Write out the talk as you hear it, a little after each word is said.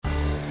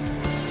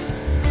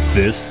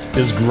This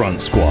is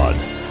Grunt Squad,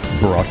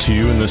 brought to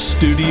you in the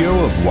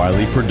studio of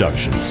Wiley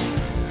Productions,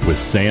 with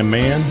Sam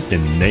Mann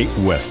and Nate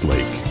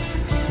Westlake,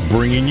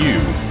 bringing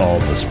you all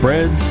the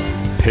spreads,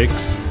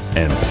 picks,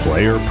 and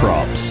player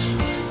props.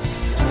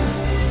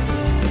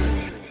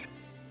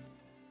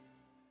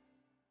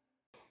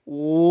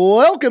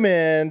 Welcome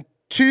in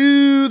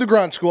to the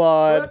Grunt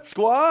Squad. Grunt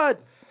Squad.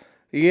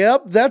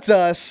 Yep, that's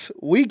us.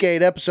 Week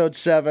 8, Episode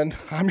 7.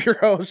 I'm your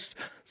host,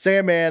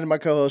 Sam Mann, and my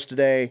co-host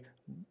today,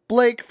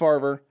 Blake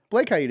Farver.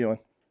 Blake, how you doing?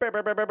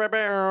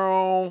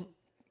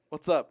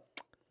 What's up?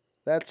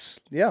 That's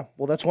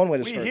one way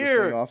to start here.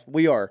 this thing off.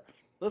 We are.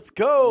 Let's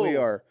go. We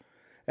are.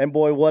 And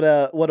boy, what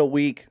a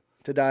week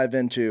to dive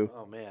into.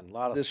 Oh man, a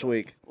lot of this stuff.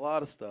 week. A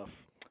lot of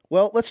stuff.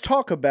 Well, let's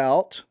talk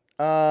about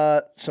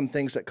some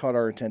things that caught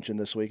our attention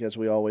this week, as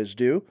we always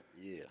do.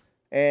 Yeah.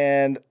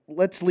 And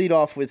let's lead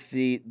off with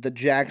the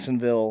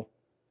Jacksonville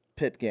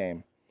Pitt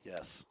game.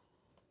 Yes.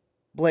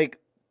 Blake,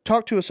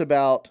 talk to us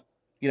about,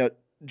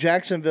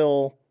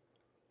 Jacksonville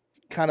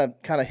kind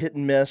of hit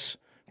and miss.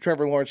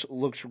 Trevor Lawrence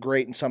looks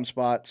great in some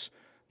spots.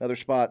 In other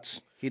spots,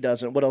 he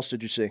doesn't. What else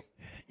did you see?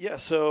 Yeah,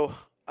 so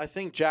I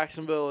think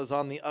Jacksonville is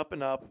on the up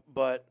and up,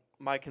 but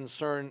my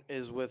concern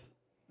is with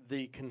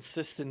the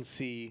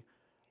consistency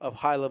of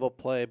high-level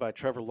play by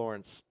Trevor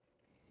Lawrence.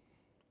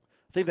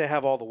 I think they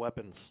have all the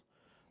weapons.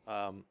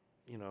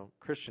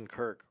 Christian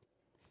Kirk,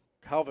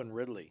 Calvin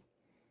Ridley,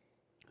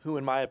 who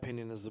in my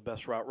opinion is the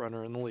best route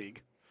runner in the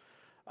league.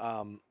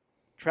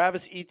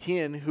 Travis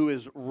Etienne, who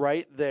is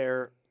right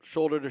there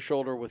shoulder to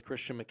shoulder with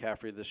Christian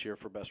McCaffrey this year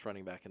for best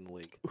running back in the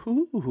league.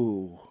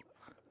 Ooh.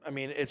 I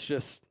mean,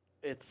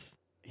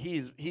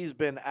 he's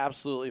been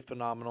absolutely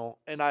phenomenal.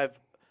 And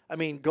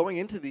going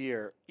into the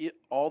year,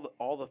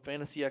 all the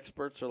fantasy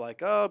experts are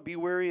like, "Oh, be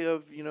wary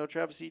of,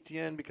 Travis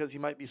Etienne because he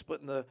might be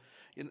splitting the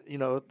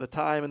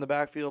time in the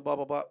backfield, blah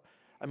blah blah."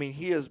 I mean,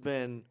 he has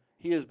been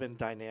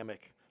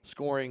dynamic,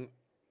 scoring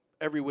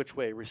every which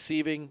way,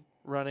 receiving,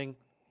 running.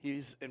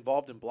 He's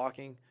involved in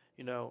blocking.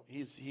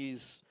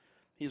 He's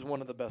one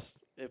of the best,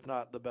 if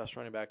not the best,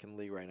 running back in the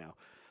league right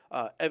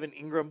now. Evan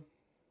Ingram,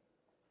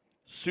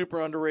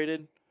 super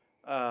underrated,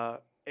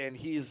 and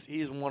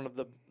he's one of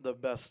the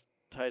best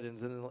tight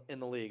ends in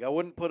the league. I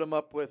wouldn't put him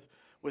up with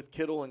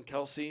Kittle and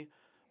Kelsey,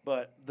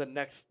 but the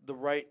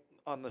right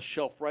on the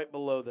shelf right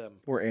below them.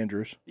 Or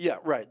Andrews. Yeah,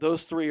 right.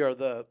 Those three are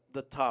the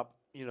top,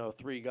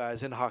 three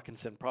guys, and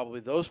Hawkinson, probably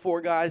those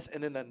four guys,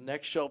 and then that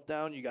next shelf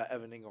down, you got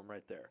Evan Ingram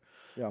right there.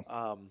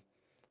 Yeah.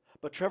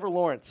 But Trevor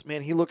Lawrence,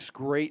 man, he looks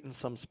great in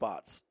some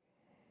spots.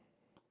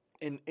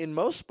 In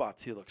most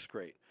spots, he looks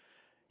great.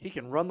 He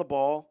can run the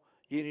ball.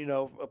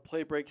 A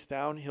play breaks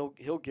down,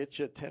 he'll get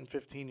you 10,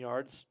 15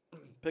 yards,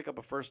 pick up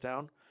a first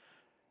down.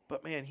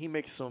 But man, he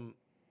makes some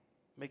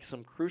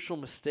crucial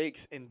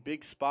mistakes in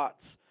big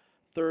spots.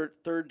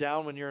 Third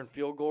down when you're in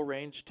field goal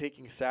range,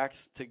 taking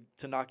sacks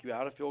to knock you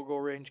out of field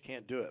goal range,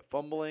 can't do it.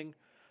 Fumbling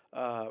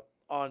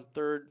on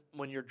third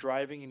when you're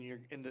driving and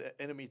you're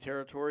into enemy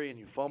territory and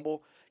you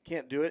fumble,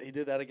 can't do it. He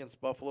did that against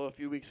Buffalo a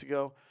few weeks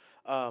ago.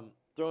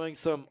 Throwing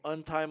some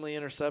untimely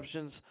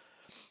interceptions.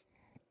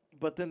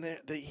 But then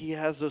he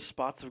has those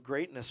spots of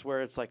greatness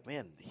where it's like,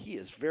 man, he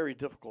is very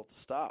difficult to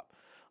stop.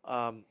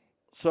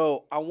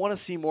 So I want to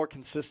see more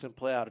consistent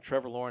play out of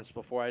Trevor Lawrence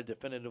before I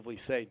definitively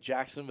say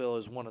Jacksonville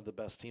is one of the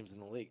best teams in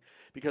the league,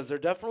 because they're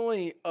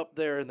definitely up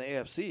there in the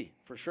AFC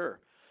for sure.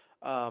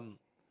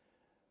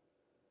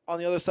 On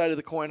the other side of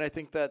the coin, I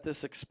think that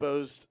this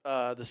exposed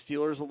the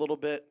Steelers a little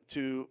bit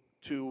to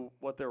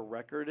what their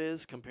record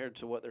is compared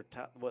to what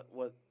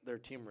their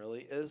team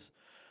really is.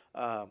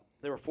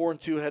 They were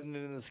 4-2 heading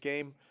into this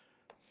game.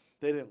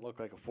 They didn't look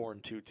like a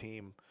 4-2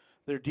 team.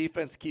 Their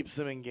defense keeps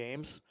them in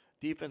games.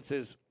 Defense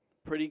is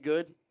pretty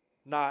good,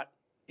 not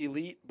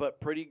elite, but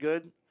pretty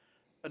good,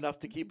 enough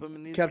to keep them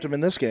in these. Kept games. them in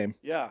this game.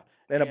 Yeah,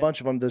 and a bunch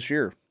of them this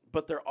year.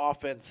 But their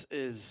offense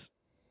is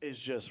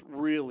just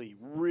really,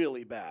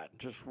 really bad.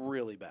 Just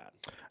really bad.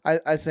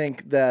 I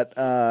think that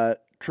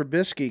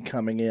Trubisky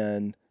coming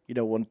in,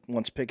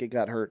 once Pickett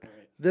got hurt,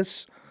 Right.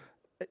 This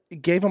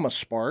gave him a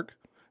spark.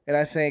 And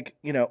I think,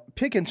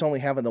 Pickens only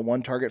having the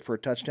one target for a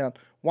touchdown.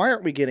 Why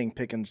aren't we getting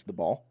Pickens the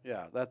ball?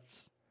 Yeah,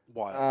 that's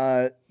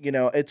wild.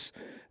 It's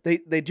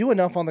they do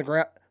enough on the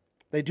ground.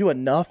 They do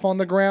enough on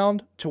the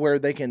ground to where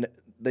they can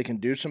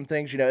do some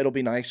things. It'll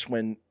be nice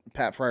when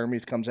Pat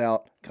Freiermuth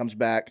comes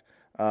back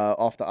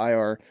off the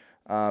IR.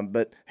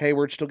 But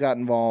Hayward still got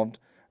involved.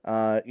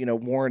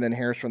 Warren and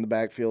Harris from the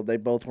backfield, they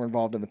both were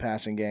involved in the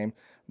passing game.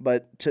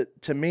 But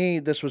to me,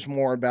 this was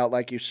more about,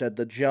 like you said,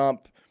 the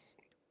jump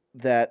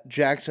that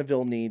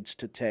Jacksonville needs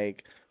to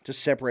take to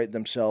separate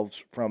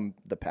themselves from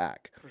the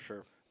pack. For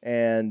sure.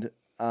 And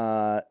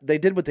they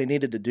did what they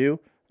needed to do,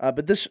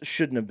 but this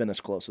shouldn't have been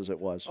as close as it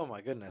was. Oh my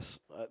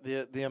goodness,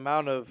 the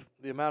amount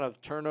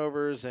of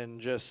turnovers and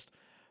just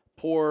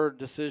poor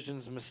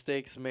decisions,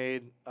 mistakes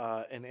made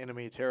in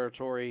enemy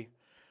territory.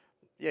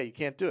 Yeah, you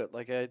can't do it.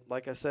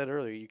 Like I said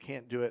earlier, you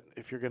can't do it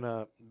if you're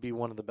gonna be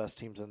one of the best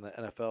teams in the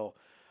NFL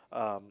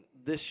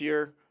this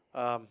year,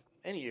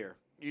 any year.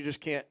 You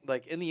just can't,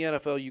 like, in the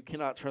NFL, you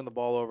cannot turn the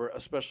ball over,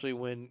 especially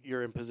when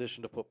you're in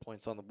position to put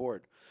points on the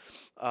board.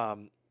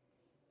 So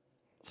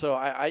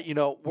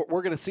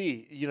we're going to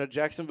see.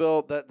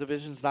 Jacksonville, that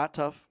division's not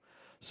tough,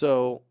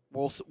 so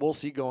we'll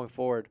see going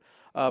forward.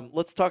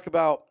 Let's talk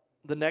about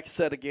the next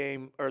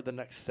game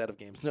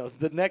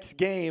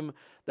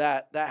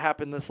that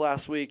happened this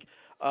last week.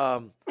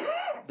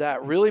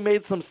 That really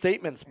made some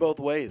statements both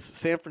ways.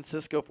 San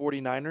Francisco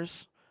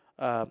 49ers,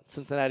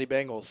 Cincinnati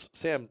Bengals.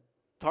 Sam,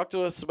 talk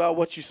to us about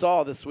what you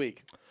saw this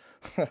week.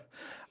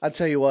 I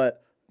tell you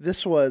what,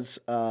 this was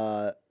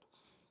a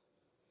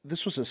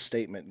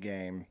statement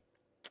game,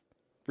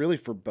 really,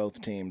 for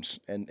both teams,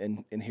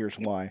 and here's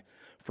why.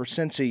 For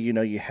Cincy,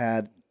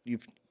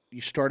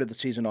 you started the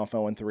season off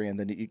 0-3, and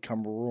then you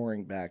come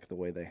roaring back the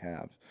way they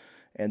have.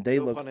 And they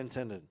look, pun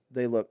intended.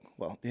 They look,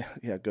 well,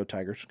 yeah. Go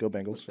Tigers, go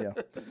Bengals, yeah,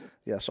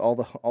 yes. All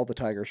the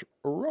Tigers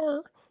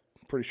roar.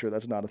 Pretty sure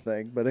that's not a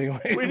thing, but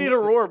anyway, we need a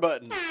roar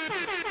button.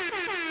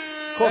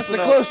 That's the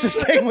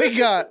closest thing we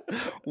got.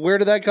 Where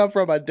did that come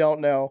from? I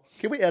don't know.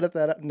 Can we edit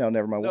that up? No,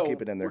 never mind. We'll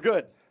keep it in there. We're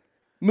good.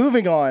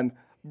 Moving on.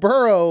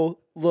 Burrow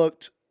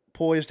looked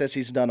poised as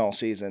he's done all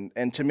season,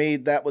 and to me,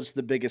 that was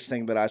the biggest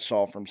thing that I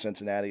saw from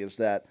Cincinnati is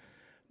that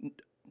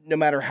no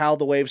matter how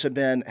the waves have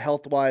been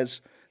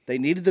health-wise. They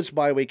needed this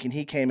bye week, and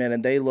he came in,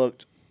 and they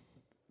looked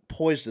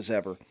poised as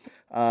ever.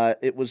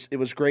 It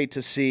was great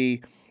to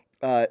see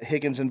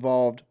Higgins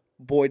involved.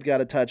 Boyd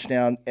got a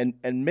touchdown,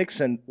 and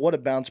Mixon, what a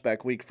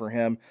bounce-back week for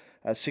him.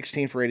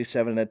 16 for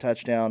 87 and a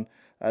touchdown,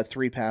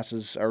 3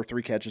 catches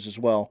as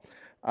well.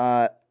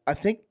 I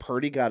think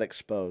Purdy got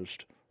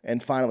exposed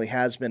and finally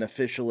has been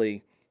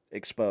officially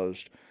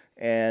exposed.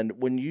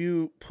 And when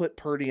you put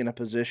Purdy in a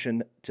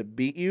position to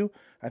beat you,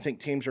 I think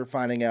teams are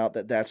finding out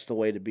that that's the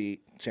way to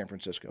beat San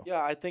Francisco.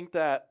 Yeah, I think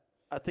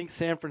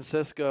San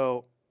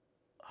Francisco.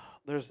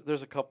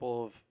 There's a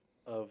couple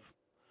of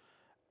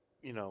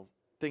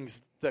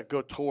things that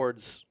go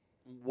towards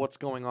what's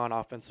going on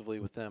offensively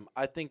with them.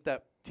 I think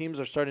that teams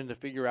are starting to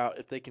figure out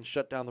if they can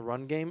shut down the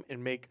run game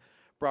and make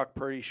Brock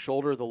Purdy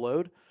shoulder the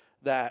load.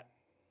 That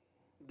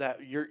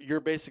you're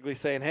basically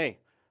saying, hey,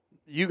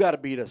 you got to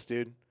beat us,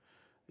 dude.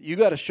 You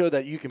got to show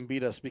that you can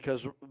beat us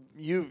because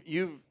you've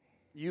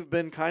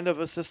been kind of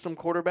a system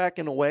quarterback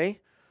in a way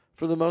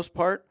for the most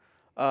part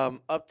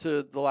up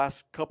to the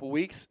last couple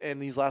weeks.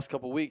 And these last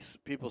couple weeks,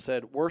 people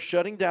said, we're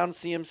shutting down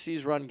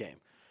CMC's run game.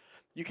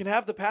 You can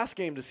have the pass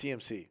game to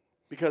CMC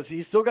because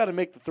he's still got to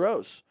make the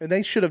throws. And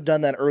they should have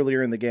done that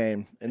earlier in the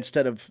game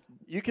instead of.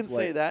 You can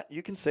say that.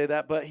 You can say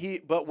that.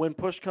 But when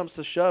push comes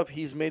to shove,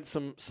 he's made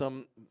some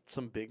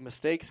big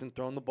mistakes and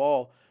thrown the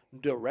ball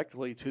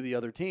directly to the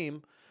other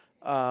team.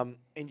 And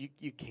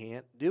you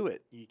can't do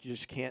it. You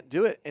just can't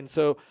do it. And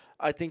so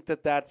I think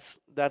that's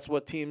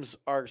what teams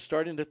are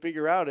starting to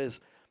figure out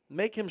is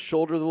make him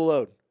shoulder the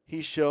load.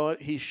 He's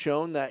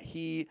shown that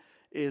he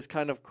is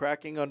kind of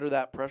cracking under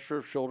that pressure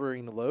of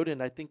shouldering the load,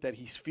 and I think that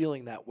he's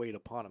feeling that weight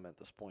upon him at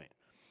this point.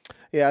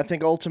 Yeah, I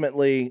think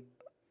ultimately,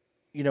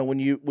 when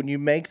you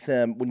make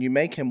him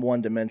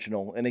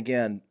one-dimensional, and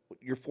again,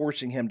 you're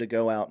forcing him to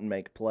go out and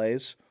make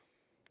plays.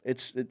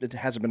 It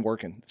hasn't been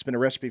working. It's been a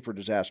recipe for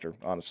disaster,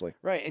 honestly.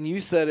 Right, and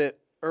you said it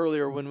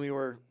earlier when we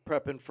were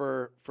prepping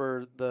for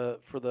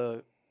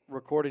the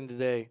recording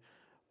today.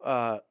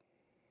 Brock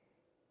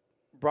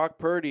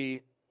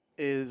Purdy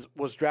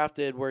was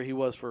drafted where he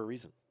was for a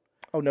reason.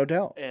 Oh, no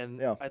doubt. And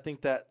yeah. I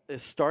think that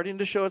is starting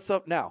to show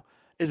itself now.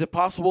 Is it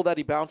possible that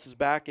he bounces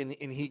back and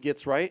he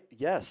gets right?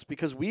 Yes,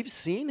 because we've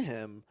seen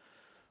him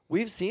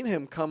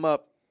come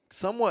up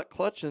somewhat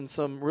clutch in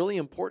some really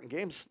important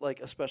games, like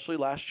especially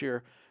last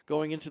year.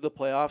 Going into the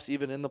playoffs,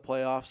 even in the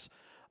playoffs.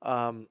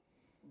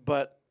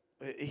 But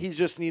he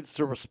just needs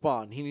to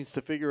respond. He needs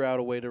to figure out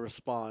a way to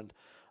respond.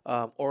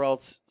 Or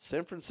else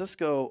San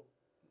Francisco,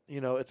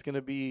 it's going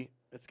to be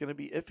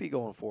iffy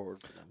going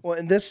forward for them. Well,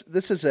 and this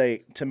is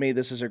a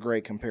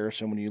great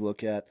comparison when you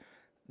look at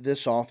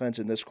this offense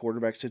and this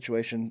quarterback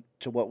situation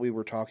to what we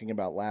were talking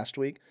about last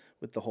week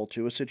with the whole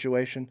Tua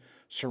situation.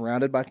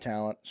 Surrounded by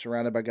talent,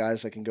 surrounded by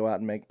guys that can go out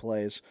and make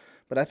plays.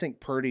 But I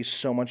think Purdy's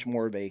so much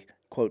more of a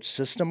quote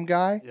system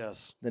guy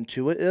than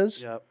Tua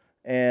is. Yep.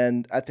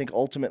 And I think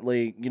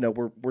ultimately,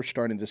 we're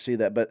starting to see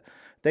that. But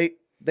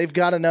they've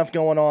got enough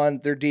going on.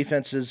 Their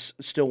defense is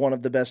still one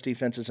of the best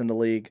defenses in the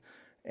league.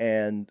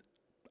 And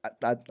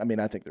I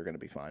think they're going to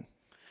be fine.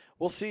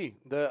 We'll see.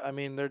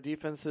 Their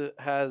defense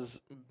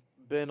has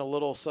been a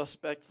little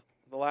suspect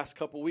the last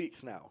couple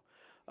weeks now.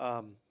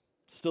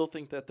 Still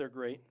think that they're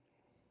great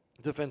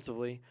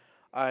defensively.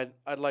 I'd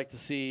like to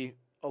see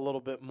a little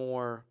bit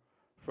more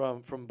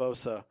from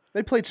Bosa.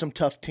 They played some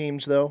tough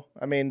teams, though.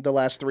 The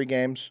last 3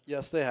 games.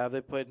 Yes, they have.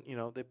 They played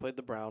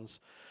the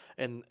Browns,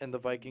 and the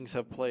Vikings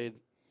have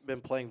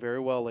been playing very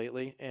well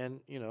lately.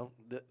 And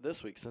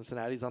this week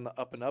Cincinnati's on the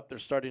up and up. They're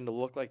starting to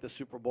look like the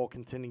Super Bowl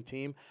contending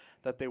team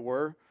that they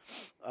were,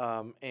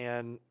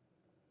 and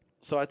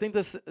so I think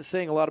this is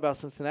saying a lot about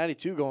Cincinnati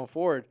too going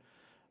forward.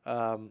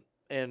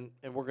 And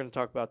we're going to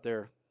talk about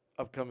their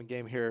upcoming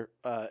game here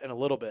in a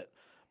little bit.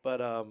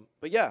 But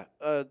yeah,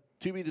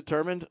 to be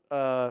determined.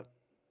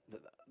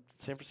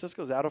 San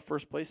Francisco's out of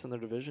first place in their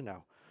division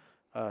now.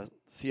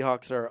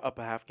 Seahawks are up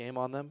a half game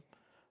on them,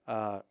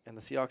 and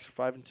the Seahawks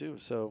are 5-2.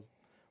 So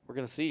we're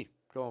gonna see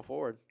going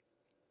forward.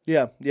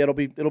 Yeah, it'll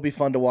be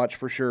fun to watch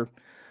for sure.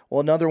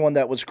 Well, another one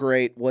that was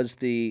great was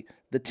the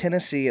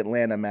Tennessee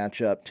Atlanta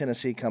matchup.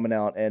 Tennessee coming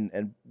out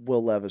and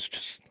Will Levis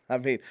just, I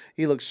mean,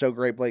 he looks so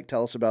great. Blake,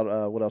 tell us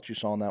about what else you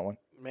saw in that one.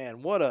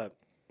 Man, what a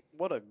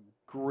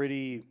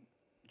gritty,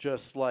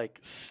 just like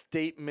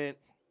statement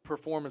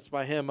performance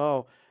by him.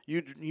 Oh,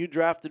 you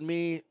drafted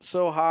me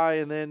so high,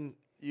 and then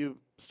you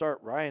start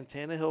Ryan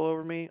Tannehill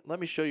over me. Let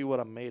me show you what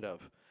I'm made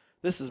of.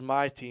 This is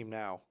my team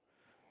now.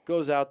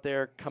 Goes out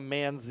there,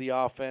 commands the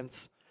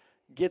offense,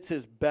 gets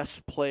his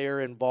best player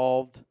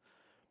involved,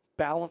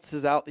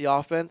 balances out the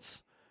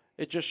offense.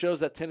 It just shows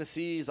that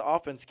Tennessee's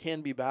offense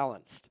can be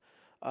balanced.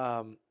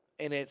 And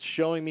it's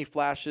showing me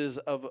flashes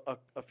of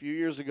a few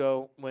years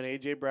ago when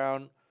A.J.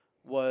 Brown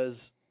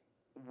was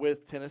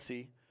with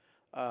Tennessee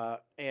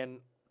and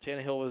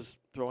Tannehill was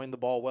throwing the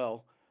ball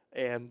well,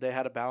 and they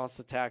had a balanced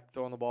attack,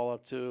 throwing the ball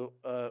up to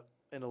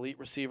an elite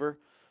receiver,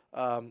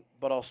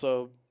 but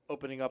also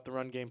opening up the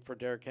run game for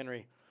Derrick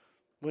Henry.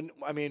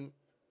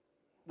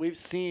 We've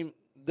seen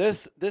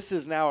this. This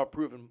is now a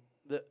proven.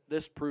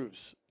 This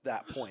proves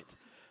that point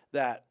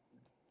that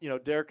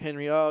Derrick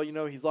Henry. Oh,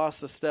 he's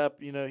lost a step.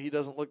 He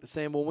doesn't look the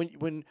same. Well,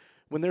 when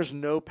there's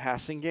no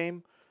passing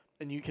game,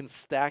 and you can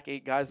stack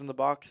 8 guys in the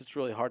box, it's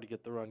really hard to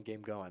get the run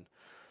game going.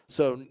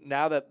 So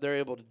now that they're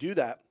able to do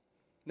that,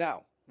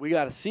 now we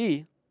got to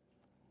see.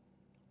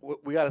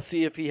 We got to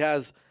see if he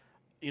has,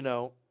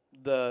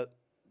 the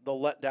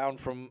letdown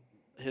from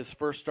his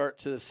first start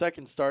to the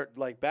second start,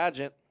 like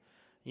Badgett.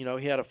 He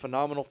had a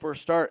phenomenal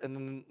first start, and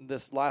then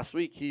this last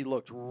week he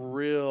looked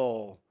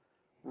real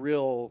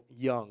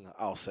young,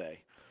 I'll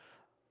say.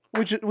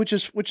 Which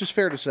is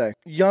fair to say.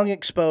 Young,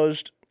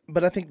 exposed,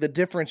 but I think the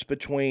difference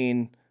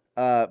between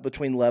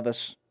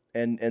Levis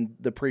and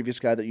the previous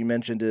guy that you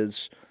mentioned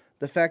is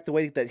the fact the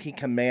way that he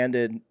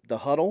commanded the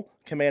huddle,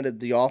 commanded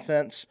the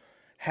offense,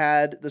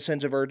 had the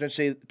sense of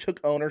urgency, took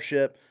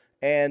ownership,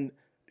 and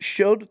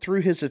showed through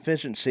his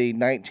efficiency,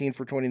 19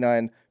 for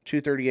 29,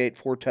 238,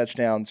 4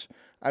 touchdowns.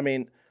 I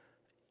mean,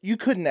 you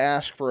couldn't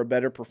ask for a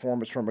better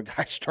performance from a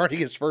guy starting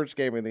his first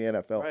game in the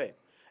NFL. Right.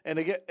 And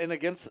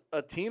against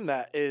a team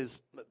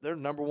they're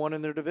number one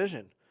in their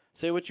division.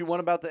 Say what you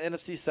want about the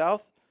NFC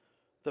South,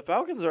 the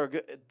Falcons are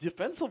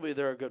defensively,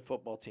 they're a good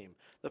football team.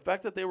 The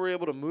fact that they were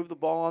able to move the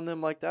ball on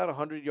them like that,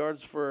 100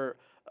 yards for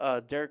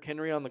Derrick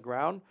Henry on the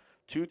ground,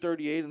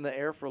 238 in the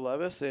air for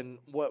Levis, and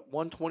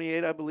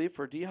 128, I believe,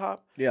 for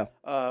D-Hop. Yeah.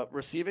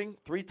 Receiving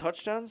 3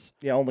 touchdowns.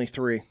 Yeah, only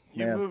 3.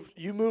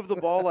 You move the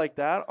ball like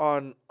that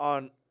on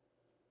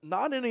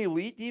not an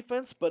elite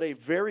defense, but a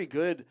very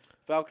good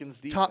Falcons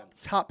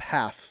defense. Top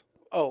half.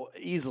 Oh,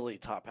 easily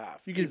top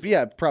half. You could,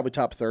 probably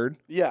top third.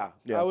 Yeah,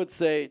 I would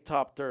say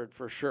top third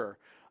for sure.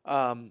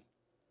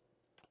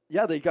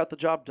 They got the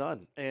job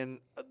done, and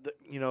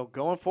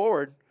going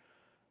forward,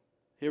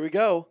 here we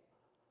go.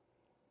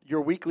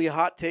 Your weekly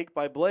hot take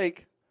by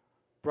Blake,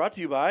 brought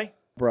to you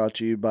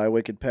by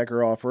Wicked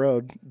Pecker Off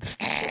Road.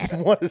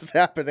 What is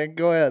happening?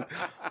 Go ahead.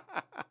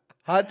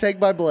 Hot take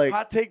by Blake.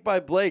 Hot take by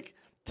Blake.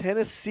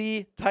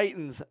 Tennessee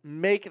Titans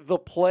make the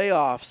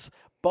playoffs.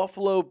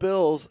 Buffalo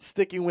Bills,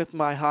 sticking with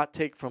my hot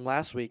take from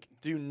last week,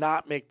 do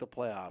not make the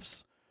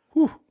playoffs.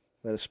 Whew,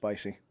 that is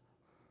spicy.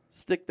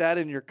 Stick that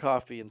in your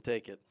coffee and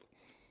take it.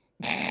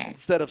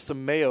 Instead of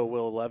some mayo,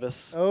 Will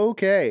Levis.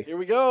 Okay. Here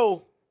we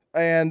go.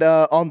 And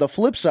on the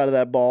flip side of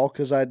that ball,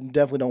 because I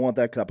definitely don't want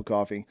that cup of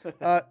coffee,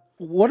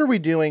 what are we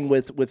doing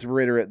with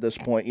Ritter at this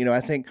point?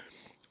 I think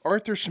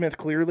Arthur Smith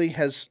clearly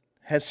has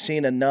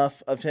seen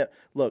enough of him.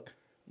 Look,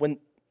 when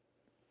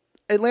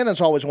Atlanta's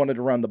always wanted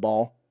to run the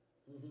ball,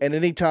 and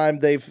anytime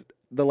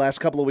the last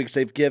couple of weeks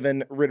they've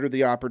given Ritter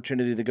the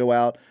opportunity to go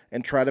out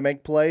and try to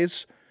make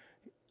plays,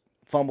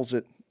 fumbles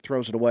it,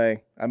 throws it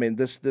away. I mean,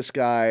 this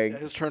guy,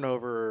 his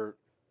turnover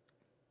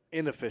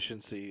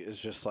inefficiency is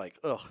just like,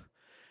 ugh.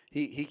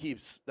 He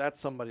keeps,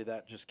 that's somebody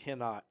that just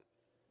cannot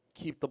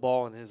keep the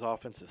ball in his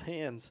offense's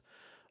hands.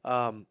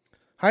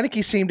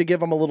 Heineke seemed to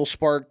give him a little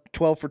spark,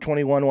 12 for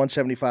 21,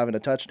 175 and a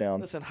touchdown.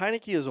 Listen,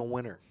 Heineke is a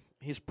winner.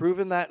 He's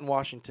proven that in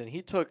Washington.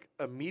 He took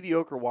a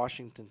mediocre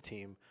Washington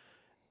team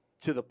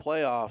to the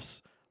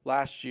playoffs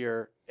last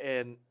year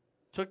and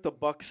took the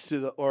Bucs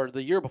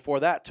the year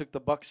before that, took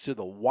the Bucs to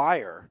the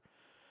wire.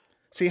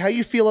 See, how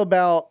you feel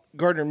about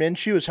Gardner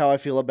Minshew is how I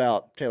feel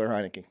about Taylor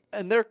Heineke.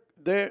 And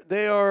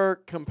they are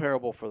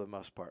comparable for the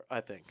most part, I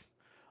think.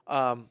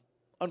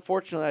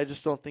 Unfortunately, I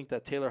just don't think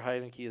that Taylor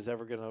Heineke is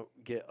ever going to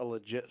get a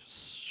legit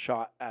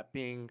shot at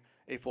being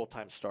a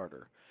full-time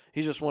starter.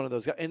 He's just one of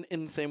those guys.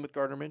 And the same with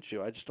Gardner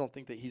Minshew. I just don't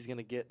think that he's going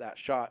to get that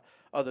shot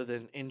other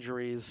than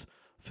injuries,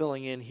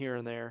 filling in here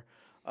and there.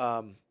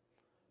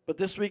 But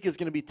this week is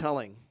going to be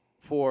telling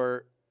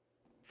for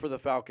the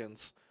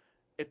Falcons.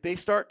 If they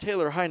start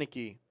Taylor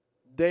Heineke,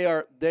 they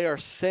are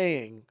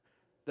saying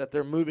that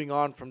they're moving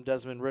on from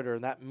Desmond Ritter,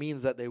 and that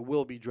means that they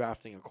will be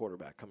drafting a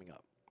quarterback coming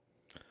up.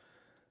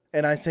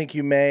 And I think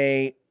you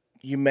may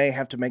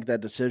have to make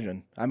that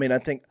decision. I mean, I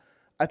think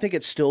I think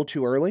it's still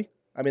too early.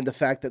 I mean, the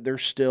fact that they're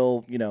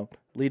still,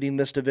 leading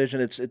this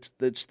division, it's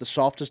the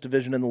softest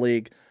division in the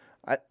league.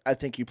 I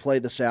think you play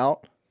this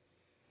out,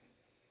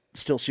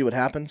 still see what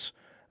happens.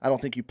 I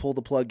don't think you pull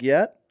the plug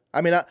yet.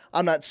 I mean,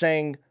 I'm not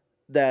saying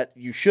that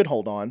you should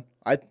hold on.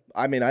 I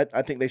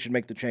think they should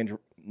make the change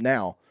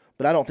now,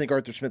 but I don't think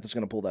Arthur Smith is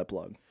going to pull that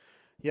plug.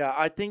 Yeah,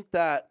 I think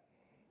that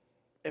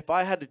if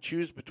I had to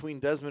choose between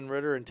Desmond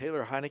Ridder and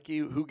Taylor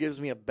Heineke, who gives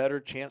me a better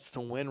chance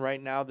to win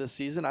right now this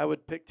season, I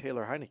would pick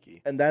Taylor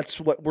Heineke. And that's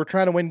what we're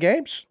trying to win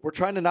games. We're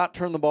trying to not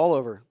turn the ball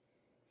over,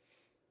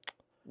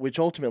 which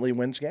ultimately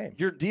wins games.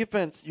 Your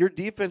defense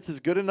is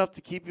good enough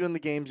to keep you in the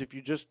games. If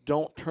you just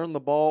don't turn the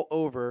ball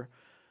over,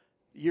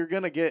 you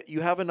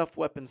have enough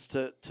weapons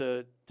to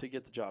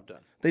get the job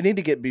done. They need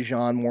to get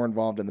Bijan more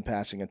involved in the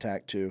passing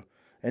attack too,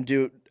 and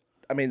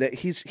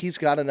he's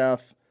got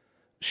enough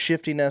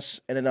shiftiness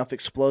and enough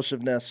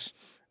explosiveness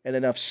and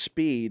enough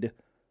speed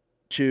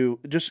to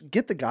just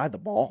get the guy the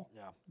ball.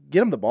 Yeah.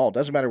 Get him the ball.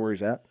 Doesn't matter where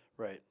he's at.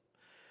 Right.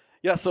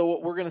 Yeah, so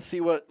we're going to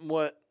see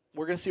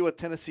what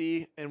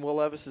Tennessee and Will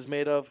Levis is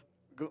made of.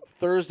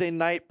 Thursday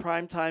night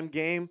primetime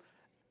game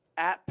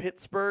at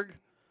Pittsburgh.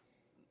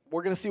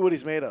 We're going to see what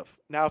he's made of.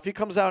 Now, if he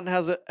comes out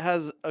and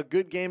has a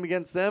good game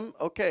against them,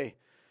 okay.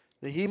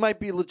 He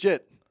might be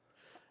legit.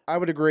 I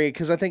would agree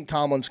because I think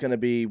Tomlin's going to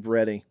be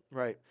ready.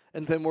 Right.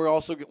 And then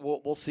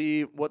we'll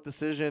see what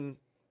decision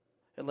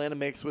Atlanta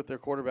makes with their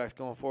quarterbacks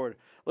going forward.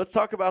 Let's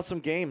talk about some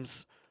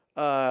games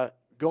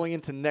going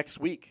into next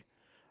week.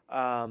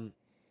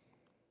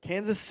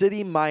 Kansas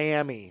City,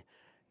 Miami.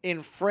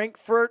 In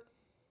Frankfurt,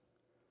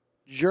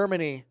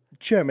 Germany.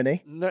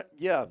 Germany. Not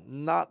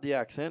the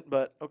accent,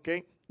 but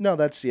okay. No,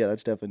 that's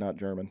definitely not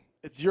German.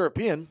 It's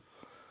European.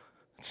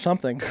 It's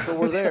something. So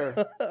we're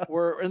there.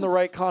 We're in the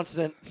right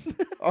continent.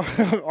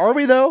 Are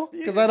we, though?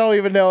 Because I don't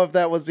even know if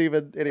that was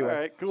even... Anyway. All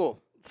right, cool.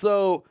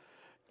 So,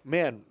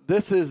 man,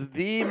 this is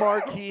the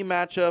marquee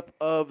matchup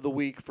of the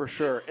week for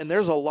sure. And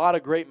there's a lot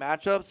of great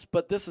matchups,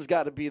 but this has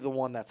got to be the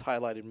one that's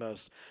highlighted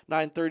most.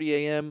 9:30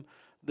 a.m.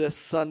 this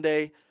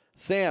Sunday.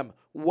 Sam,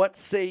 what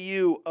say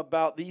you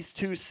about these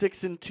two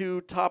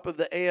 6-2 top of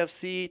the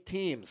AFC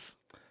teams?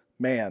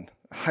 Man,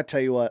 I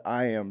tell you what,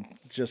 I'm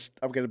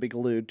going to be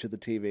glued to the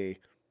TV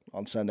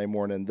on Sunday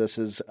morning. This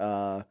is,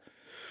 I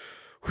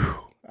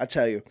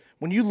tell you,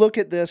 when you look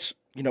at this,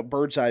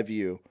 bird's eye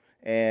view,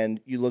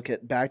 and you look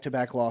at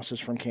back-to-back losses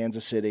from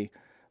Kansas City,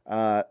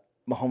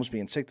 Mahomes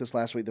being sick this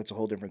last week, that's a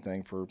whole different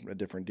thing for a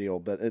different deal.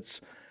 But it's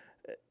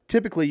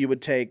typically you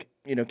would take,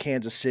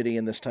 Kansas City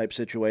in this type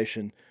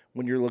situation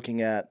when you're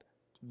looking at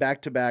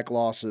back-to-back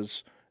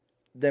losses,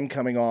 them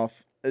coming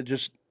off,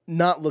 just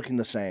not looking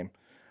the same.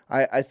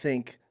 I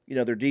think,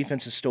 their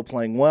defense is still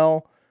playing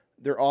well.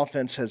 Their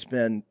offense has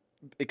been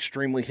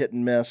extremely hit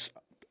and miss,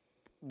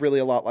 really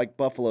a lot like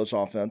Buffalo's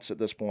offense at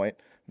this point,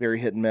 very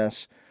hit and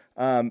miss.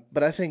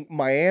 But I think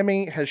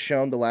Miami has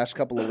shown the last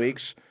couple of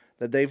weeks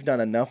that they've done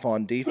enough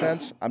on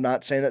defense. I'm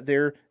not saying that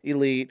they're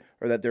elite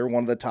or that they're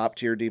one of the top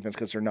tier defense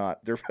because they're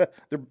not.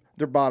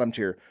 They're bottom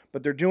tier,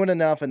 but they're doing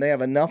enough and they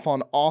have enough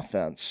on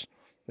offense.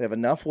 They have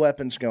enough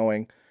weapons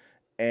going,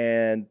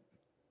 and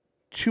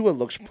Tua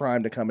looks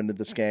primed to come into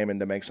this game and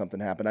to make something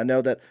happen. I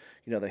know that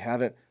they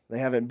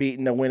haven't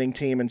beaten a winning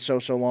team in so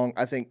long.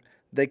 I think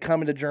they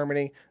come into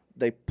Germany,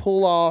 they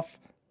pull off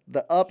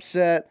the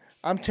upset.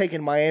 I'm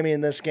taking Miami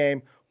in this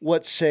game.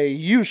 What say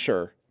you,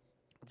 sir?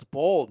 It's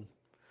bold.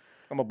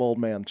 I'm a bold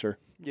man, sir.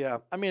 Yeah,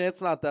 I mean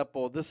it's not that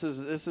bold. This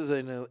is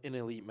an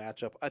elite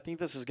matchup. I think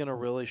this is going to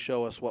really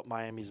show us what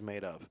Miami's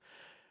made of.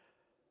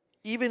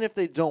 Even if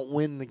they don't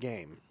win the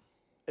game,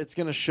 it's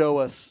going to show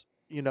us.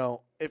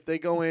 If they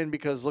go in,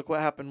 because look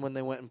what happened when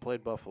they went and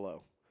played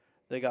Buffalo.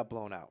 They got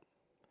blown out.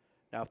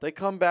 Now, if they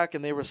come back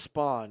and they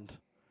respond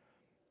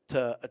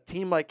to a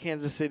team like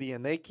Kansas City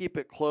and they keep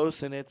it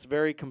close and it's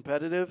very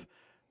competitive,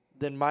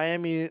 then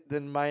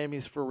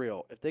Miami's for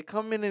real. If they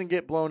come in and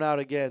get blown out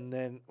again,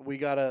 then we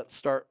got to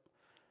start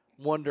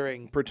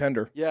wondering.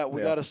 Pretender. Yeah,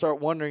 we got to start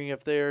wondering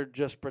if they're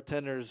just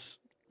pretenders.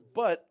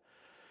 But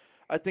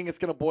I think it's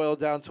going to boil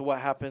down to what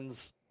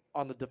happens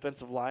on the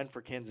defensive line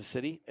for Kansas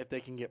City, if they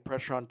can get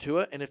pressure on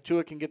Tua, and if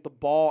Tua can get the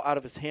ball out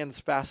of his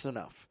hands fast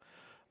enough.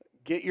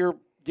 Get your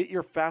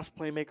fast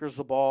playmakers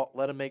the ball,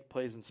 let them make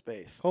plays in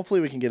space. Hopefully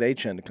we can get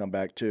H.N. to come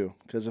back too,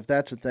 because if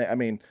that's the thing, I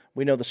mean,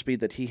 we know the speed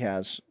that he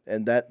has,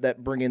 and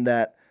that bringing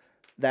that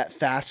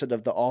facet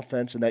of the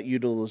offense and that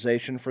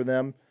utilization for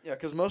them. Yeah,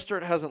 because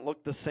Mostert hasn't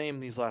looked the same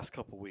these last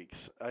couple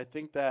weeks. I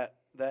think that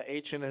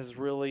H.N. has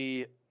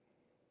really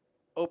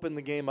opened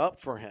the game up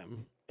for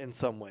him in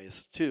some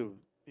ways too.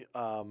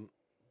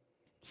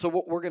 So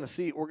what we're going to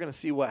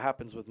see what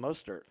happens with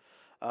Mostert.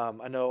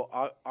 I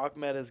know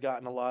Ahmed has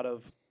gotten a lot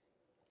of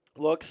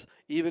looks.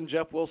 Even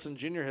Jeff Wilson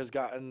Jr.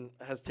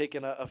 has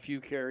taken a few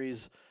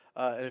carries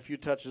and a few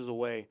touches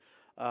away.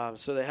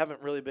 So they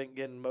haven't really been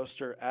getting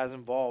Mostert as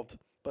involved,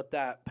 but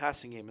that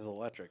passing game is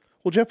electric.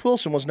 Well, Jeff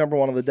Wilson was number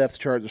one on the depth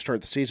chart to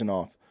start the season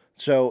off.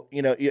 So,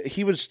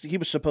 he was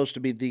supposed to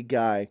be the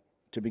guy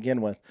to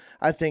begin with.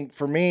 I think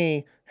for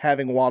me,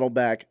 having Waddle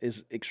back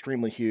is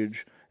extremely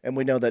huge. And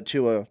we know that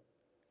Tua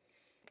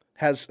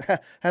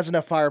has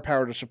enough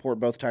firepower to support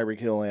both Tyreek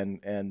Hill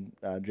and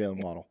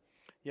Jalen Waddle.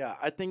 Yeah,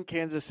 I think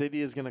Kansas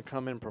City is going to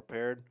come in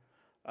prepared.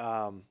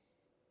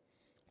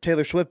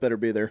 Taylor Swift better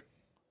be there.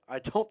 I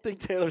don't think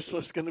Taylor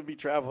Swift's going to be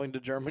traveling to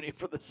Germany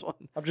for this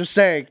one. I'm just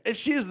saying. If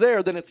she's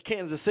there, then it's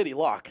Kansas City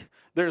lock.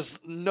 There's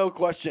no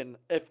question.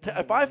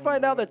 If I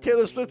find out that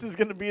Taylor Swift is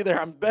going to be there,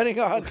 I'm betting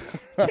on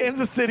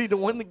Kansas City to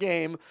win the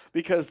game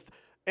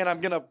and I'm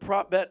going to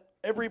prop bet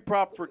every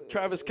prop for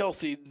Travis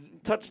Kelce,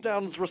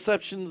 touchdowns,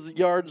 receptions,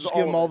 yards. Just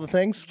give him all the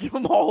things. Give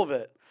him all of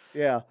it.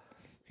 Yeah,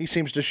 he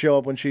seems to show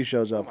up when she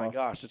shows up. Oh my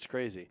gosh, it's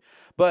crazy.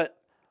 But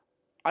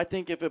I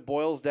think if it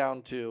boils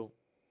down to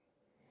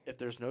if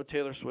there's no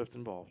Taylor Swift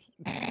involved,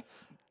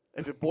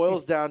 if it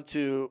boils down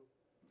to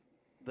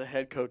the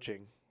head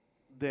coaching,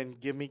 then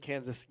give me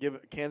Kansas.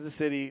 Kansas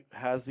City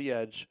has the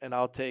edge, and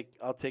I'll take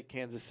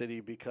Kansas City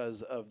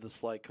because of the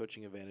slight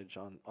coaching advantage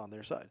on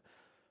their side.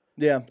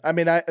 Yeah, I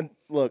mean,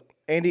 look.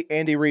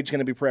 Andy Reid's going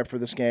to be prepped for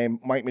this game.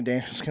 Mike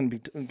McDaniel's going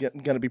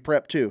to be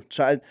prepped too.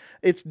 So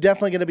it's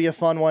definitely going to be a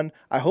fun one.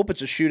 I hope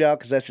it's a shootout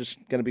because that's just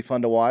going to be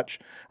fun to watch.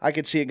 I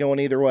could see it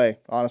going either way.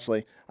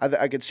 Honestly,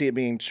 I could see it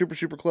being super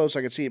super close.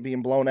 I could see it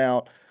being blown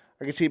out.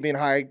 I could see it being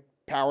high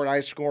powered,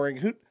 high scoring.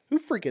 Who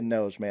freaking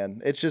knows,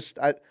 man? It's just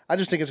I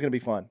just think it's going to be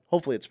fun.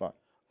 Hopefully, it's fun.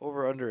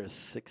 Over under is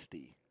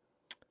 60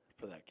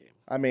 for that game.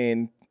 I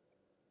mean,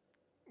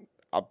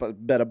 I'll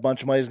bet a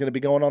bunch of money is going to be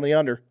going on the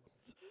under.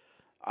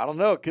 I don't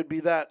know. It could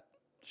be that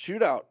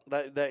shootout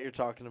that you're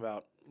talking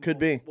about. Could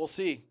be. We'll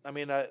see. I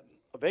mean,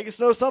 Vegas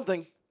knows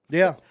something.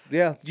 Yeah.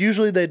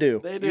 Usually they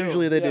do. They do.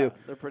 Usually they do.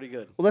 They're pretty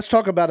good. Well, let's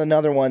talk about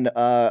another one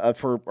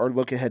for our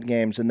look-ahead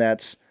games, and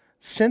that's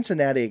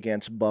Cincinnati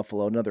against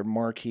Buffalo, another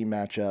marquee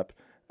matchup.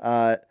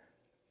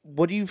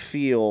 What do you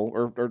feel,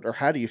 or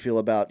how do you feel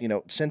about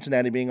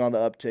Cincinnati being on the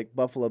uptick,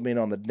 Buffalo being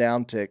on the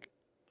downtick?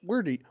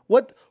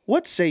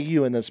 What say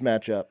you in this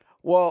matchup?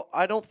 Well,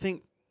 I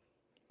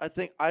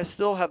think I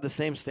still have the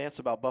same stance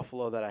about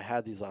Buffalo that I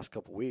had these last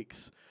couple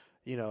weeks.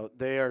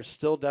 They are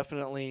still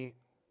definitely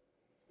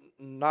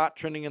not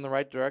trending in the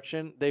right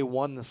direction. They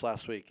won this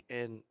last week.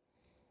 And,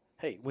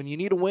 hey, when you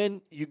need a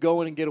win, you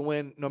go in and get a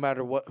win no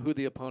matter who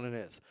the opponent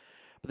is.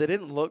 But they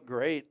didn't look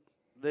great.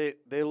 They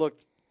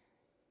looked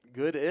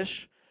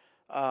good-ish.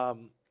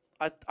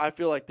 I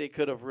feel like they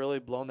could have really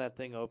blown that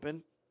thing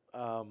open.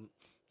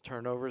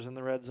 Turnovers in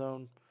the red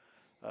zone,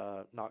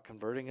 not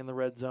converting in the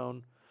red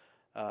zone.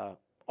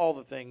 All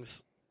the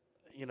things,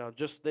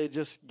 they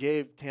just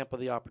gave Tampa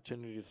the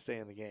opportunity to stay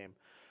in the game.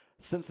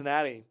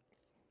 Cincinnati,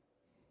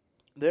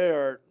 they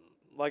are,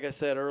 like I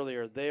said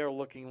earlier, they are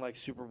looking like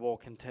Super Bowl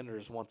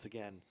contenders once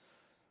again.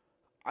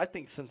 I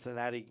think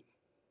Cincinnati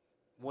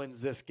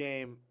wins this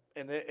game,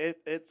 and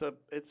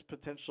it's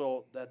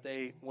potential that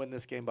they win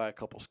this game by a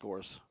couple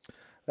scores.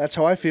 That's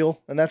how I feel,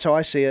 and that's how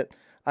I see it.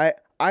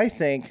 I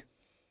think,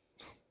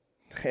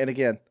 and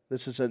again,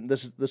 this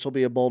will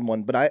be a bold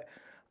one, but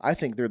I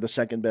think they're the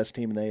second best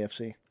team in the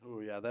AFC.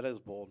 Oh yeah, that is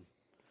bold.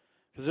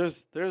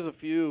 Because there's a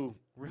few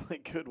really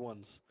good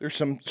ones. There's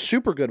some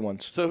super good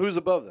ones. So who's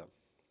above them?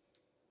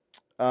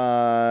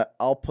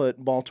 I'll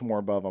put Baltimore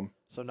above them.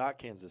 So not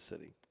Kansas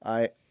City.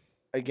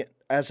 Again,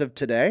 as of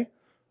today,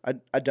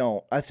 I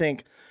don't. I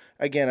think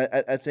I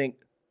think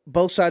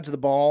both sides of the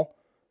ball,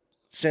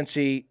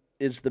 Cincy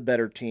is the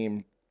better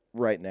team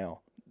right now.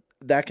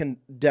 That can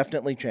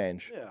definitely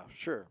change. Yeah,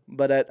 sure.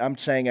 But I'm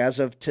saying as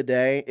of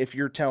today, if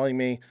you're telling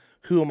me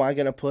who am I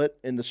going to put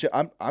in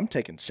the I'm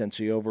taking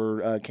Cincy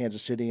over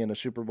Kansas City in a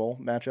Super Bowl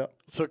matchup.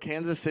 So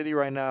Kansas City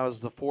right now is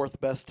the fourth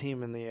best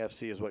team in the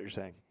AFC is what you're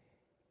saying?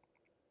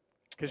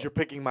 Because you're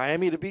picking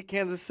Miami to beat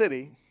Kansas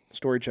City.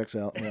 Story checks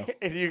out. Yeah.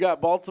 And you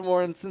got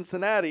Baltimore and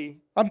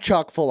Cincinnati. I'm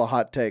chock full of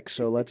hot takes,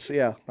 so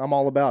I'm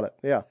all about it.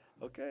 Yeah.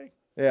 Okay.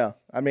 Yeah.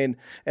 I mean,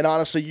 and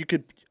honestly,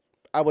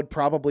 I'd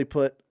probably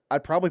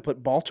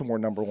put Baltimore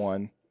number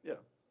one. Yeah.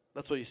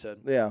 That's what you said.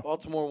 Yeah.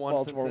 Baltimore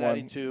 1,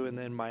 Cincinnati 2, and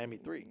then Miami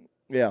 3.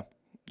 Yeah.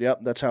 Yep,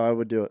 that's how I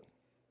would do it.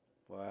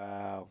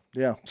 Wow.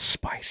 Yeah.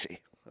 Spicy.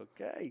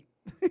 Okay.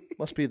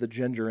 Must be the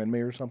ginger in me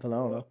or something. I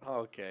don't know.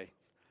 Okay.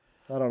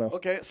 I don't know.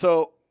 Okay,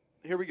 so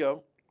here we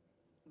go.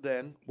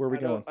 Then where are we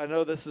going? I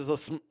know this is a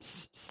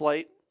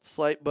slight,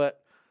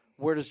 but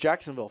where does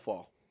Jacksonville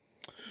fall?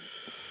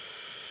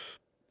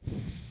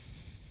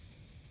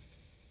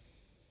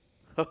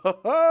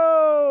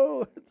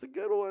 Oh, it's a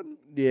good one.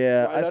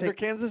 Yeah, right under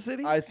Kansas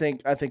City. I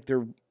think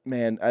they're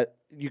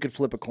you could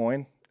flip a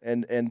coin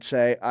and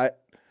say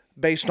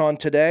based on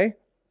today,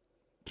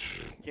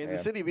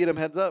 Kansas City beat them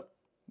heads up.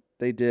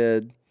 They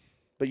did,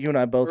 but you and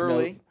I both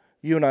early.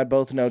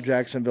 know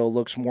Jacksonville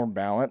looks more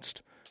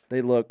balanced.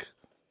 They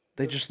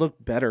just look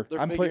better.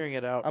 They're figuring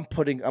it out. I'm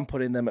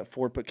putting them at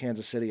 4. Put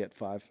Kansas City at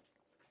 5.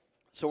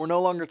 So we're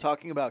no longer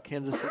talking about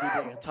Kansas City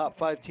being a top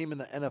 5 team in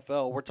the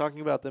NFL. We're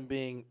talking about them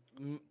being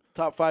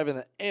top 5 in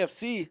the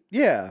AFC.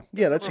 Yeah,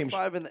 that seems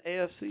 5 in the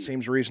AFC.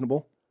 Seems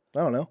reasonable. I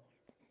don't know.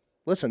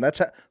 Listen, that's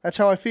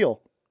how I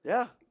feel.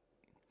 Yeah.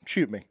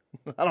 Shoot me.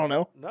 I don't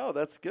know. No,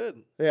 that's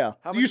good. Yeah.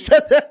 You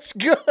said that's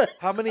good.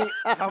 How many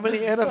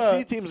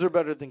NFC teams are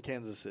better than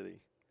Kansas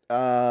City?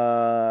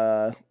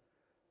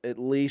 at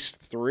least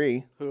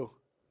 3. Who?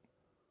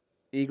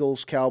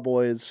 Eagles,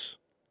 Cowboys.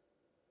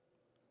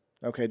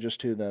 Okay, just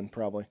 2 then,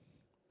 probably.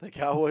 The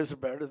Cowboys are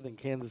better than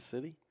Kansas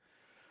City?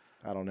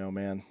 I don't know,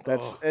 man.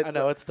 I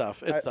know it's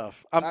tough. It's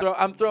tough.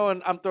 I'm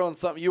throwing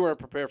something. You weren't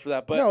prepared for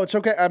that, but no, it's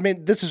okay. I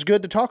mean, this is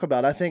good to talk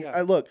about. I think.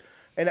 Look,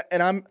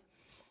 and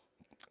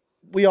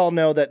we all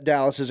know that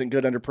Dallas isn't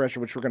good under pressure,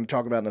 which we're going to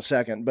talk about in a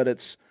second. But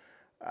it's,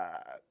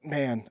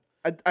 man,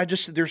 I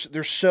just there's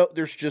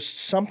just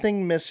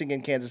something missing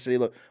in Kansas City.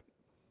 Look,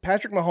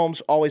 Patrick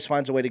Mahomes always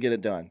finds a way to get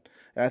it done.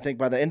 And I think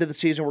by the end of the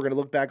season, we're going to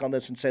look back on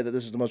this and say that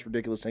this is the most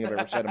ridiculous thing I've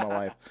ever said in my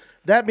life.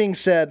 That being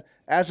said,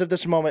 as of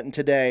this moment and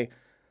today,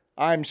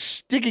 I'm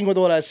sticking with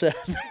what I said.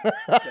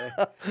 Okay.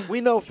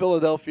 We know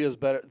Philadelphia is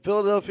better.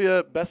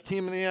 Philadelphia, best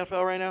team in the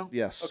NFL right now?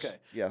 Yes. Okay.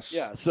 Yes.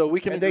 Yeah, so we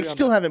can And they agree on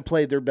still that. haven't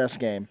played their best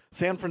game.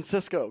 San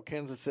Francisco,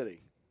 Kansas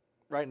City,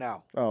 right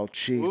now. Oh,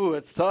 jeez. Ooh,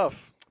 it's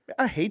tough.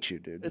 I hate you,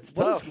 dude. It's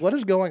What tough. What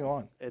is going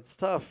on? It's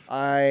tough.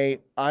 I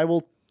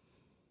will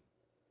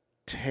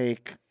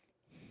take.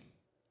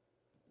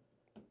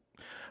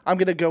 I'm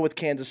going to go with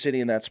Kansas City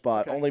in that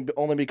spot, Okay.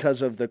 only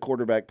because of the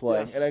quarterback play,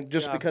 Yes. and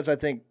because I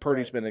think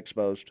Purdy's been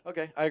exposed.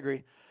 Okay, I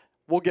agree.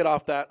 We'll get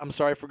off that. I'm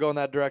sorry for going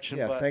that direction.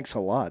 Yeah, but, thanks a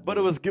lot. But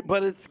dude. it was good.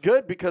 But it's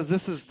good because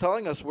this is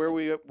telling us where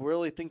we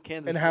really think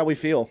Kansas and City how we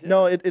feel. is. Yeah.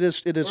 No, it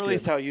is Or at good.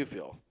 least how you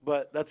feel.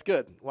 But that's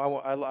good.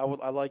 Well, I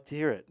like to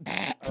hear it.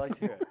 I like to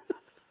hear it.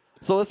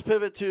 So let's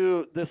pivot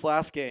to this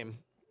last game.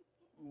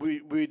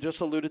 We just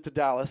alluded to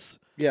Dallas.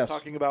 Yes.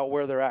 Talking about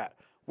where they're at.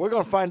 We're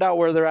going to find out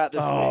where they're at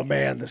this Oh week.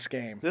 man, this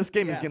game. This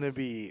game is going to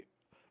be.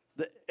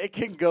 It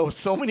can go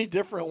so many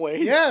different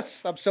ways.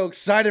 Yes, I'm so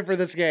excited for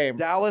this game.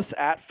 Dallas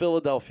at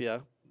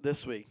Philadelphia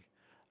this week.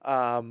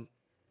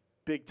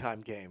 Big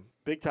time game.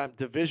 Big time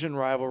division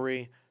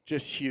rivalry.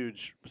 Just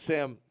huge.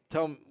 Sam,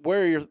 tell me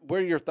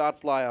where your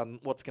thoughts lie on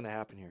what's going to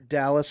happen here.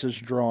 Dallas is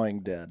drawing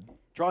dead.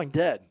 Drawing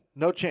dead.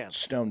 No chance.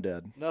 Stone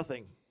dead.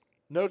 Nothing.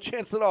 No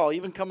chance at all.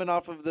 Even coming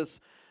off of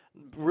this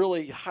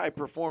really high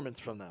performance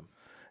from them.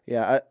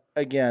 Yeah,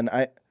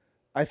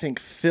 I think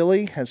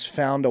Philly has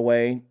found a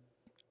way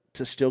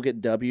to still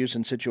get W's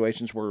in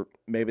situations where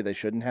maybe they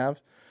shouldn't have,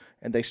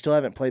 and they still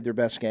haven't played their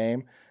best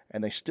game,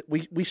 and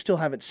we still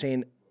haven't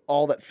seen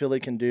all that Philly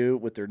can do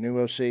with their new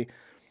OC.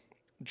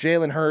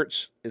 Jalen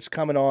Hurts is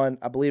coming on.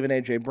 I believe in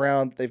A.J.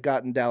 Brown. They've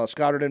gotten Dallas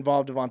Goedert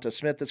involved, Devonta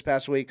Smith this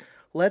past week.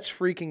 Let's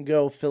freaking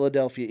go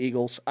Philadelphia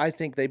Eagles. I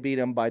think they beat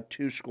them by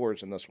 2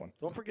 scores in this one.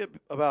 Don't forget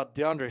about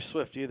DeAndre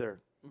Swift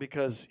either,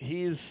 because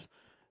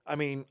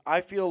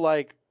I feel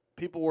like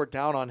people were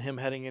down on him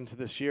heading into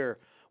this year.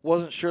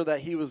 Wasn't sure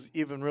that he was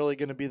even really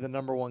going to be the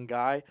number one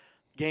guy.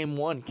 Game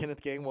 1,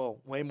 Kenneth Gainwell,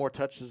 way more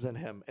touches than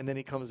him. And then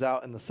he comes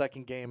out in the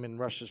second game and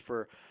rushes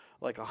for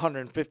like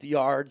 150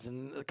 yards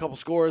and a couple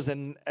scores.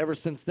 And ever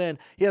since then,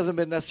 he hasn't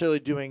been necessarily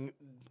doing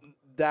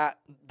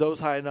those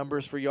high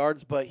numbers for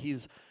yards, but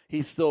he's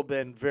still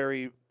been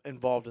very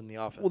involved in the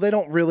offense. Well, they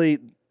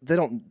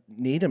don't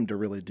need him to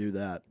really do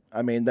that.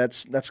 I mean,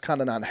 that's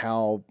kind of not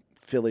how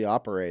Philly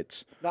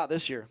operates. Not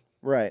this year.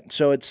 Right.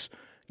 So it's,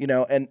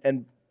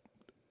 and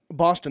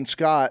Boston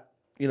Scott,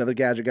 the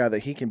gadget guy that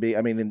he can be,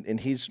 I mean, and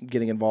he's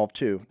getting involved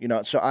too,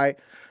 So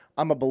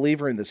I'm a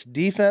believer in this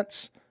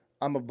defense.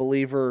 I'm a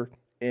believer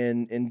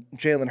in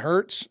Jalen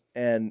Hurts,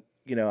 and,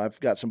 I've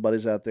got some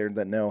buddies out there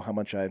that know how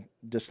much I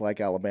dislike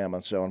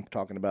Alabama, so I'm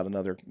talking about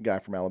another guy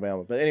from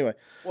Alabama. But anyway.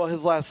 Well,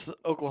 his last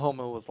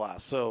Oklahoma was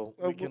last, so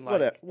we can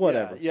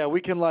whatever. Yeah,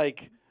 we can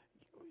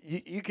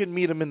you can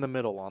meet him in the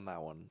middle on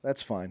that one.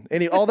 That's fine.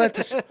 All that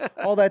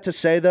to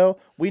say though,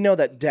 we know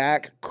that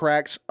Dak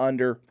cracks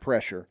under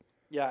pressure.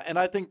 Yeah, and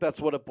I think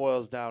that's what it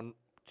boils down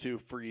to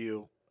for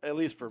you, at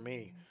least for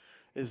me,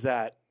 is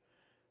that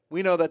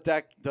we know that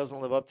Dak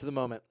doesn't live up to the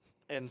moment.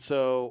 And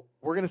so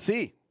we're going to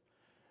see.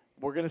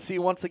 We're going to see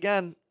once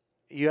again.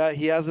 He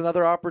has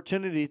another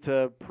opportunity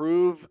to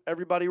prove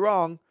everybody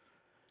wrong.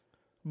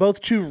 Both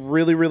 2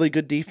 really, really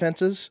good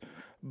defenses.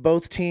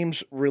 Both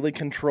teams really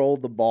control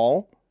the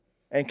ball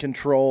and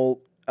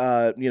control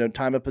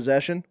time of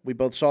possession. We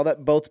both saw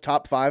that. Both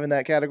top 5 in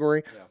that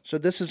category. Yeah. So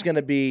this is going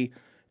to be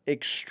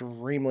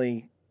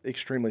extremely,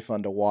 extremely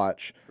fun to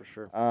watch. For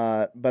sure.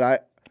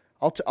 But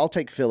I'll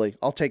take Philly.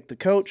 I'll take the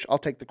coach. I'll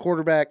take the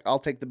quarterback. I'll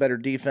take the better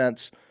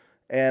defense.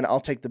 And I'll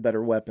take the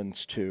better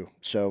weapons, too.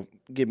 So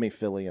give me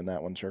Philly in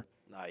that one, sir.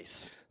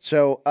 Nice.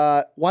 So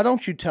why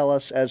don't you tell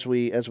us as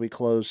we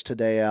close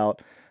today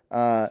out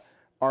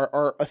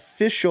our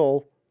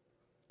official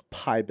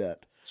pie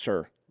bet,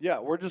 sir? Yeah,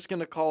 we're just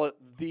going to call it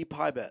the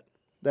pie bet.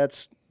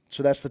 That's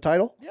the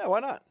title? Yeah, why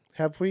not?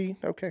 Have we?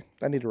 Okay.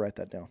 I need to write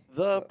that down.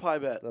 The pie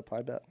bet. The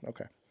pie bet.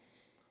 Okay.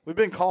 We've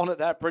been calling it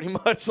that pretty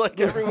much like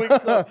every week,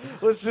 so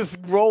let's just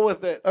roll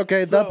with it.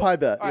 Okay, the pie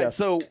bet. All right, yes.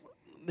 so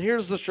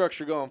here's the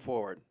structure going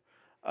forward.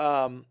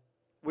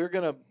 We're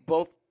going to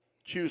both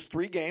choose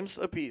 3 games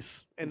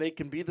apiece, and they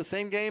can be the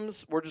same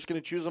games. We're just going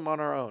to choose them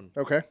on our own.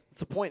 Okay.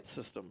 It's a point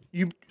system.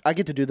 I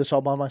get to do this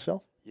all by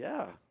myself?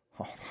 Yeah.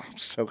 Oh, I'm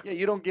so Yeah,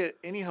 you don't get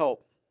any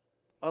help,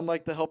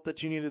 unlike the help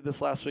that you needed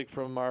this last week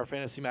from our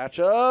fantasy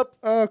matchup.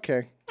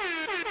 Okay.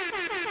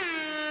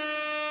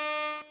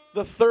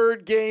 The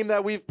third game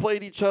that we've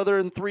played each other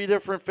in 3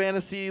 different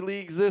fantasy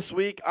leagues this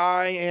week.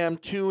 I am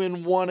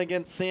 2-1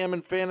 against Sam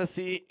in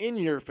fantasy. In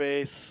your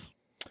face.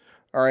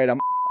 All right,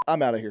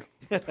 I'm out of here.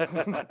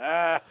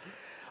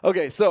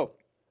 Okay, so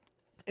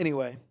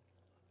anyway,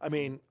 I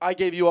mean, I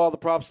gave you all the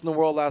props in the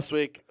world last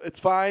week. It's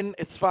fine.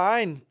 It's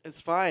fine.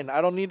 It's fine.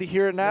 I don't need to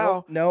hear it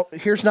now. No,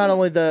 here's not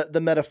only the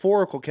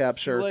metaphorical cap,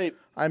 It's too sir. late.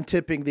 I'm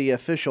tipping the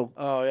official.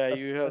 Oh yeah,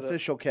 you have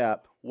official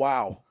cap.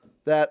 Wow.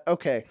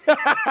 Okay.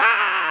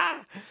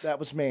 That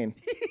was mean.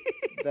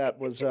 That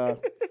was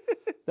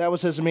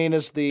as mean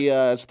as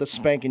the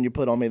spanking you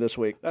put on me this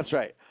week. That's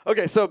right.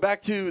 Okay, so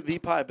back to the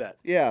pie bet.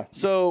 Yeah.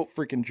 So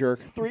freaking jerk.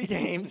 3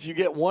 games, you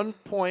get 1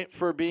 point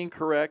for being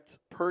correct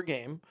per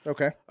game.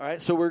 Okay. All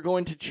right, so we're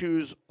going to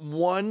choose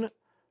one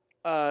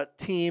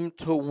team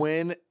to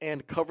win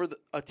and cover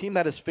a team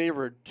that is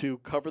favored to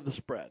cover the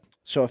spread.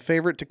 So a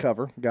favorite to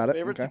cover. Got it.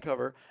 Favorite to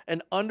cover.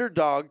 An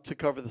underdog to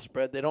cover the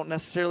spread. They don't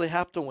necessarily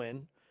have to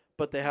win,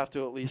 but they have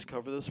to at least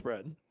cover the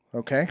spread.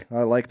 Okay,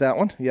 I like that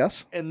one.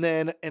 Yes. And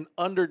then an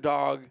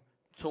underdog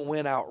to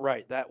win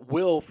outright. That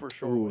will for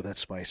sure Ooh, win. that's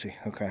spicy.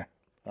 Okay.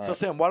 All So, right.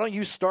 Sam, why don't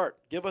you start?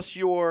 Give us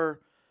your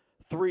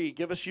 3.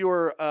 Give us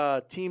your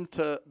team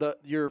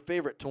your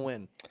favorite to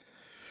win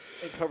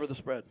and cover the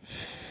spread.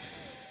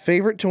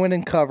 Favorite to win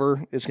and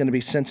cover is going to be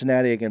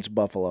Cincinnati against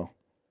Buffalo,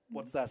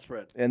 What's that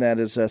spread? and that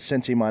is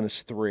Cincy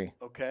 -3.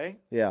 Okay.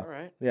 Yeah. All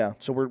right. Yeah.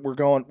 So we're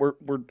going.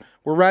 We're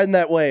riding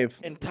that wave.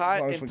 And as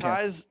long as we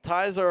can.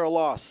 ties are a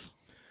loss.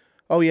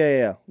 Oh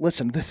yeah.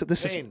 Listen, this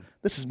Pain.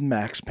 is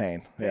max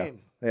pain. Yeah.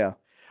 Pain. Yeah.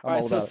 All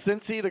right. So about it.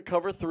 Cincy to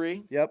cover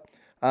 3. Yep.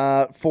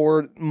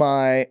 For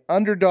my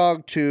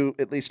underdog to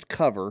at least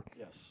cover,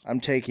 Yes. I'm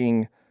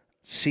taking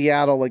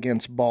Seattle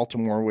against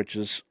Baltimore, which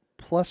is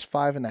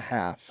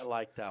 +5.5. I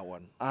like that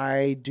one.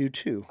 I do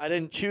too. I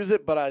didn't choose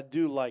it, but I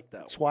do like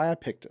that That's one. why I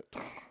picked it.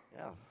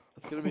 Yeah.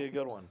 That's going to be a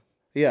good one.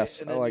 Yes,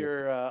 And I then like it.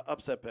 your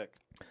upset pick.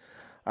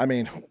 I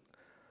mean,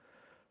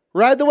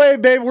 ride the wave,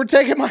 babe. We're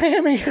taking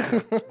Miami.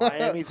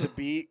 Miami to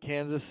beat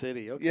Kansas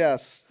City. Okay.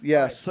 Yes. All right,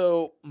 Yes.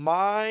 so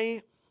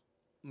my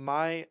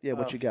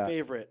what you got?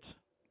 favorite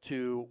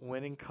to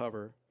win and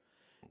cover,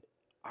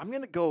 I'm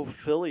going to go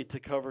Philly to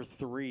cover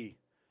 3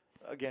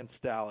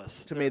 against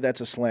Dallas. To me,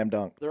 that's a slam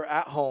dunk. They're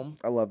at home,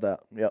 I love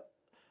that. Yep.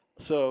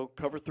 so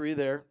cover 3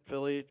 there.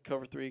 Philly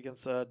cover 3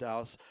 against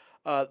Dallas.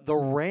 The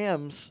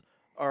Rams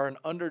are an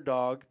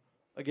underdog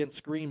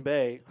against Green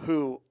Bay,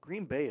 who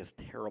Green Bay is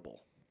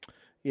terrible.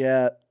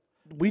 Yeah.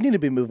 We need to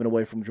be moving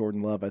away from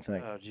Jordan Love, I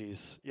think. Oh,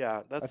 geez.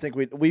 Yeah, I think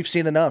we've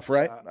seen enough,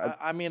 right?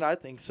 I mean, I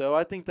think so.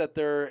 I think that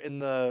they're in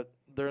the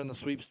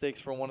sweepstakes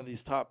for one of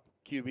these top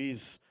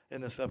QBs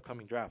in this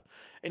upcoming draft.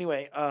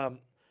 Anyway,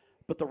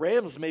 but the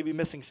Rams may be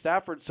missing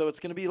Stafford, so it's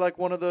going to be like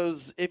one of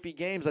those iffy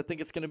games. I think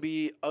it's going to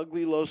be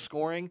ugly, low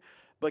scoring,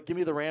 but give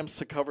me the Rams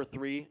to cover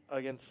 3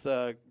 against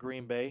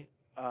Green Bay.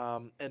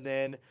 And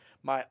then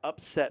my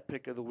upset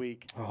pick of the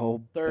week,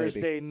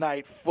 Thursday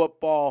night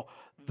football,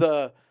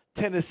 the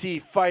Tennessee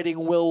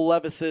Fighting Will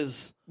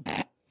Levises.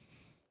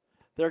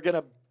 They're going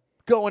to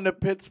go into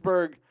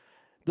Pittsburgh,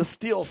 the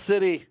Steel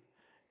City,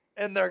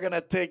 and they're going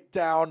to take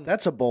down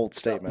That's a bold the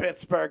statement.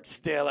 Pittsburgh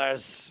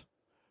Steelers.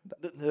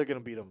 They're going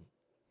to beat them.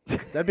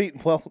 That'd be,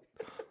 well,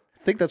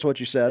 I think that's what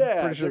you said.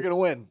 Yeah, Pretty sure. they're going to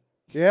win.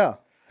 Yeah.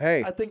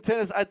 Hey. I think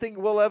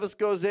Will Levis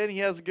goes in. He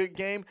has a good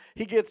game.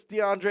 He gets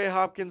DeAndre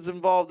Hopkins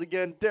involved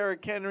again.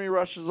 Derrick Henry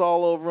rushes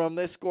all over him.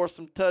 They score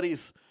some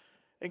tutties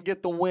and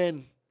get the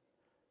win.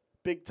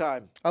 Big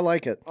time. I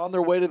like it. On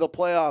their way to the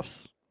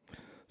playoffs.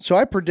 So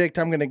I predict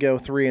I'm going to go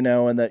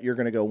 3-0 and that you're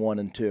going to go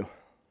 1-2.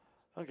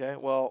 Okay,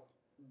 well,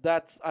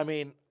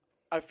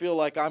 I feel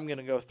like I'm going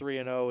to go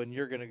 3-0 and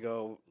you're going to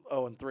go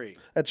 0-3.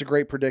 That's a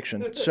great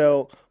prediction.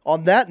 So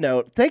on that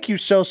note, thank you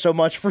so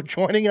much for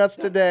joining us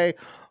today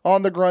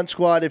on the Grunt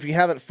Squad. If you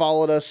haven't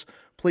followed us,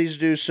 please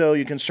do so.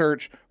 You can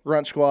search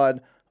Grunt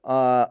Squad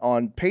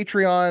on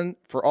Patreon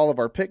for all of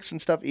our picks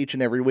and stuff each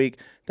and every week.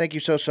 Thank you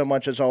so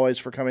much, as always,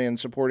 for coming in and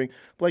supporting.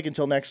 Blake,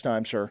 until next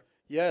time, sir.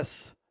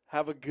 Yes.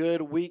 Have a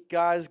good week,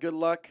 guys. Good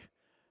luck.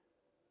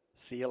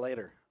 See you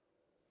later.